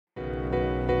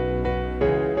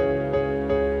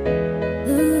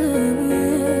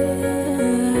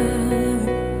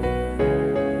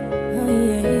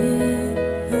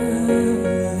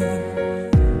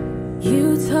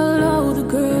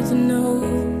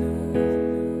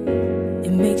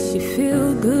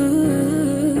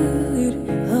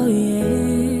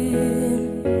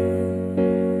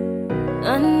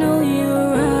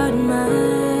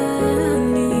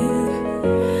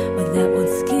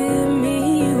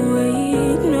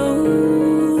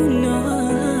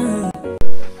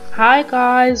Hi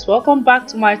guys, welcome back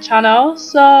to my channel.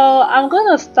 So I'm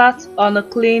gonna start on a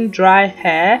clean dry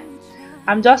hair.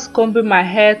 I'm just combing my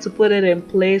hair to put it in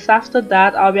place. After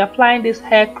that, I'll be applying this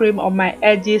hair cream on my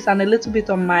edges and a little bit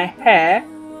on my hair.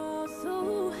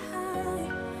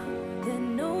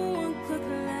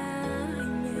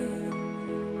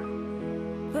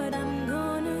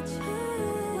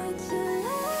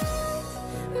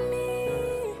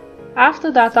 After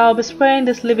that, I'll be spraying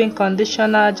this leave-in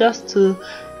conditioner just to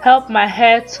help my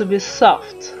hair to be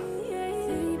soft.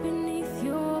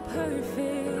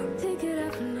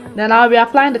 Then I'll be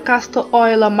applying the castor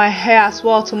oil on my hair as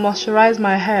well to moisturize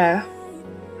my hair.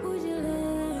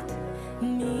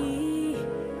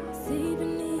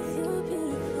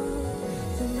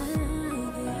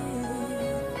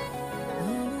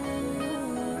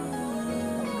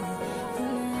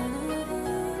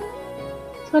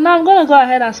 So now I'm gonna go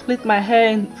ahead and split my hair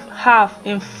in half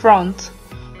in front.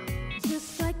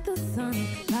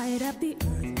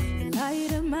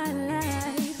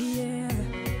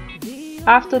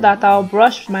 After that, I'll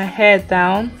brush my hair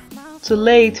down to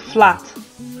lay it flat.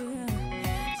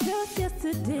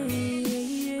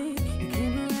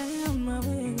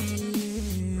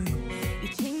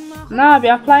 Now I'll be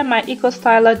applying my Eco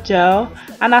Styler gel,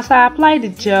 and as I apply the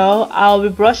gel, I'll be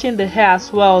brushing the hair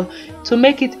as well to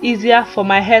make it easier for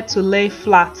my hair to lay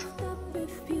flat.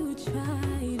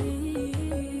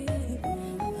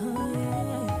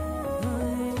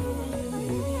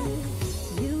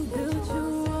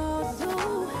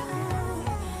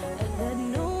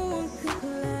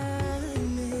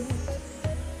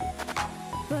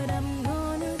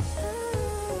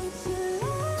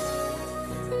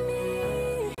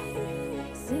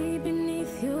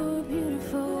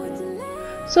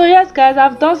 So yes guys,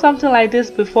 I've done something like this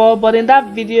before, but in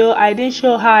that video I didn't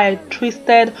show how I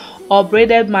twisted or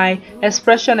braided my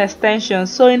expression extension.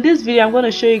 So in this video I'm going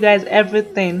to show you guys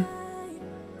everything.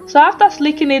 So after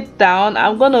slicking it down,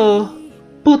 I'm going to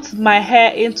put my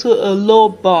hair into a low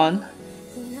bun.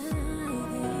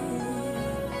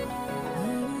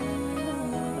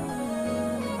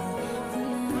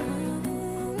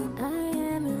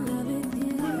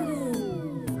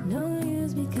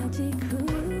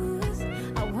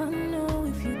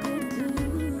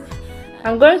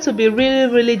 I'm going to be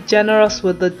really generous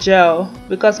with the gel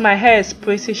because my hair is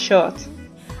pretty short.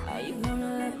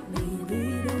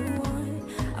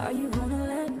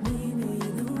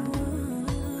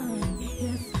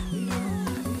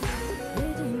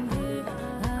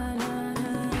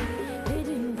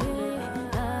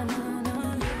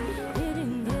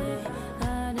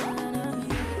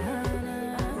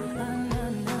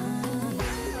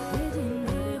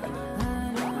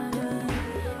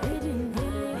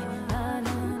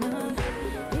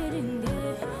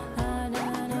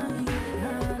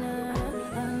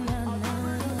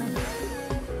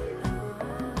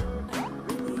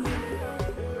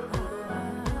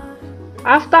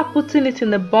 After putting it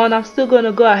in the bun, I'm still going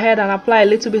to go ahead and apply a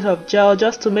little bit of gel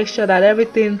just to make sure that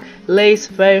everything lays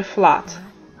very flat.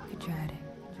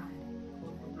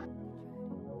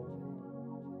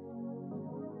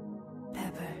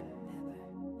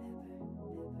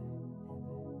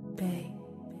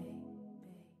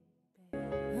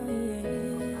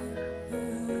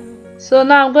 So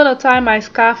now I'm going to tie my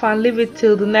scarf and leave it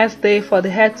till the next day for the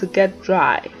hair to get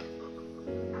dry.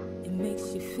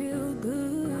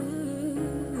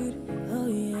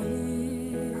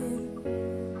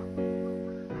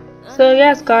 So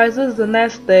yes guys, this is the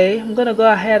next day. I'm gonna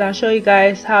go ahead and show you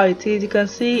guys how it is. You can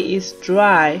see it's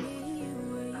dry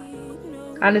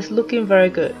and it's looking very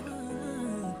good.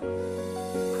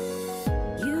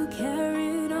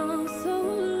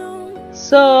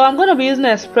 So I'm gonna be using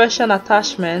an expression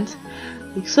attachment.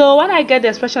 So when I get the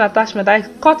expression attachment, I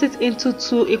cut it into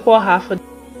 2 equal halves.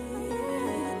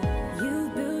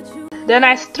 Then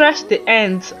I stretch the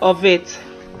ends of it.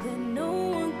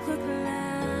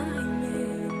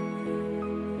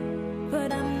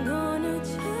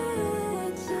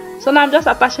 So now I'm just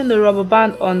attaching the rubber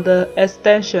band on the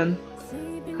extension,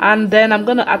 and then I'm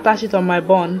going to attach it on my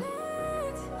bun.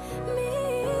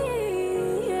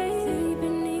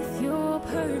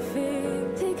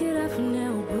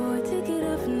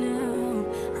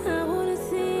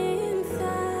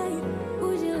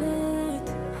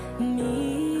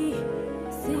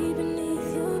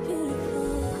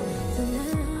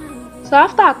 So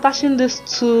after attaching these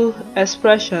 2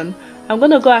 expressions, I'm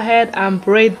going to go ahead and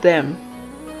braid them.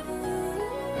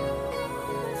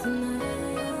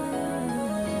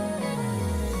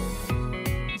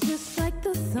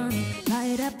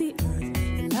 Light up the earth,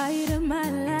 the light of my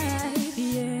life,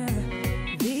 yeah.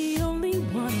 The only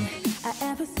one I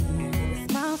ever see with a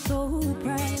smile so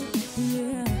bright.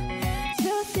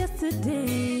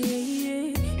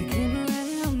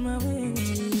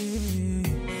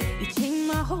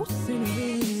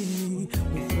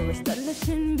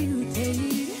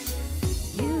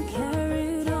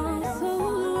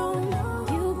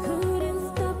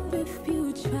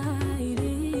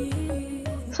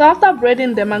 So after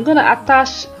braiding them, I'm gonna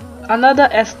attach another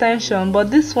extension, but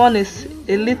this one is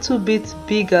a little bit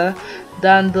bigger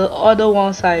than the other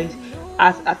ones I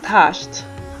attached.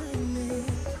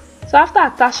 So after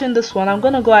attaching this one, I'm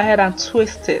gonna go ahead and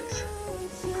twist it.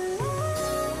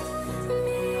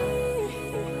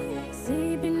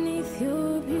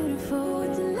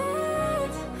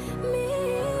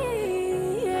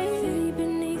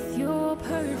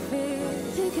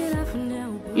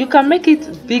 You can make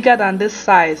it bigger than this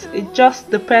size. It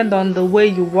just depends on the way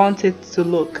you want it to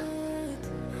look.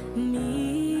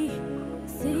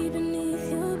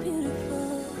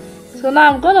 So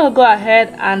now I'm gonna go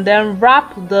ahead and then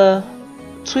wrap the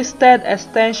twisted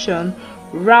extension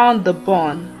round the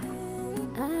bun.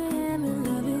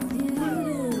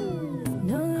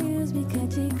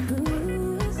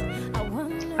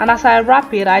 And as I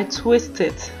wrap it, I twist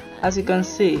it, as you can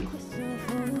see.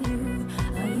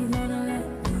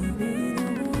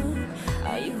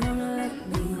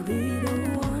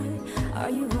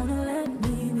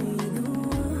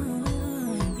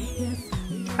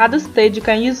 At this stage you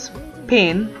can use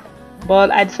pin,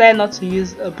 but I decided not to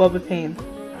use a bobby pin.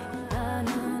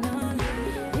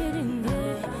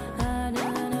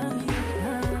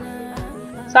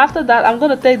 So after that, I'm going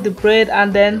to take the braid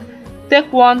and then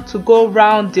take one to go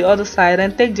round the other side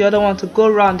and take the other one to go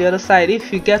round the other side.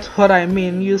 If you get what I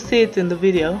mean, you see it in the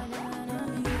video.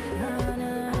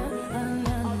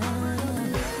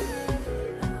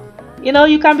 You know,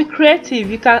 you can be creative.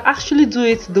 You can actually do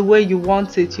it the way you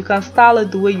want it. You can style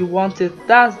it the way you want it.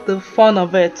 That's the fun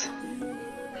of it.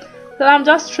 So I'm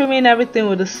just trimming everything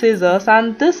with the scissors,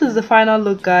 and this is the final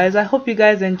look, guys. I hope you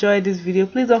guys enjoyed this video.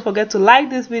 Please don't forget to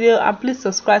like this video and please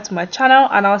subscribe to my channel,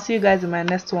 and I'll see you guys in my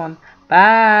next one.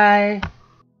 Bye.